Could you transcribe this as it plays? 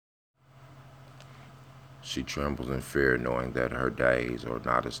She trembles in fear, knowing that her days are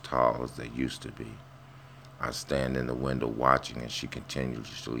not as tall as they used to be. I stand in the window watching as she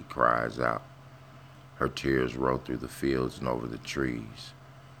continuously cries out. Her tears roll through the fields and over the trees.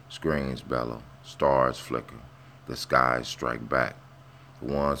 Screams bellow, stars flicker, the skies strike back.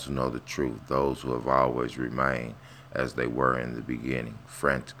 The ones who know the truth, those who have always remained as they were in the beginning,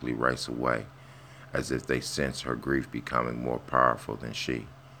 frantically race away, as if they sense her grief becoming more powerful than she.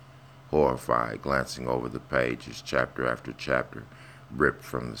 Horrified, glancing over the pages, chapter after chapter, ripped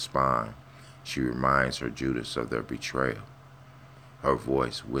from the spine, she reminds her Judas of their betrayal. Her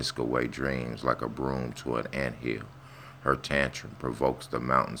voice whisks away dreams like a broom to an ant hill. Her tantrum provokes the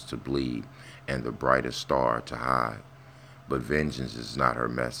mountains to bleed and the brightest star to hide. But vengeance is not her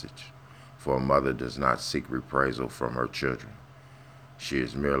message, for a mother does not seek reprisal from her children. She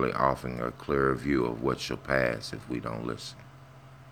is merely offering a clearer view of what shall pass if we don't listen.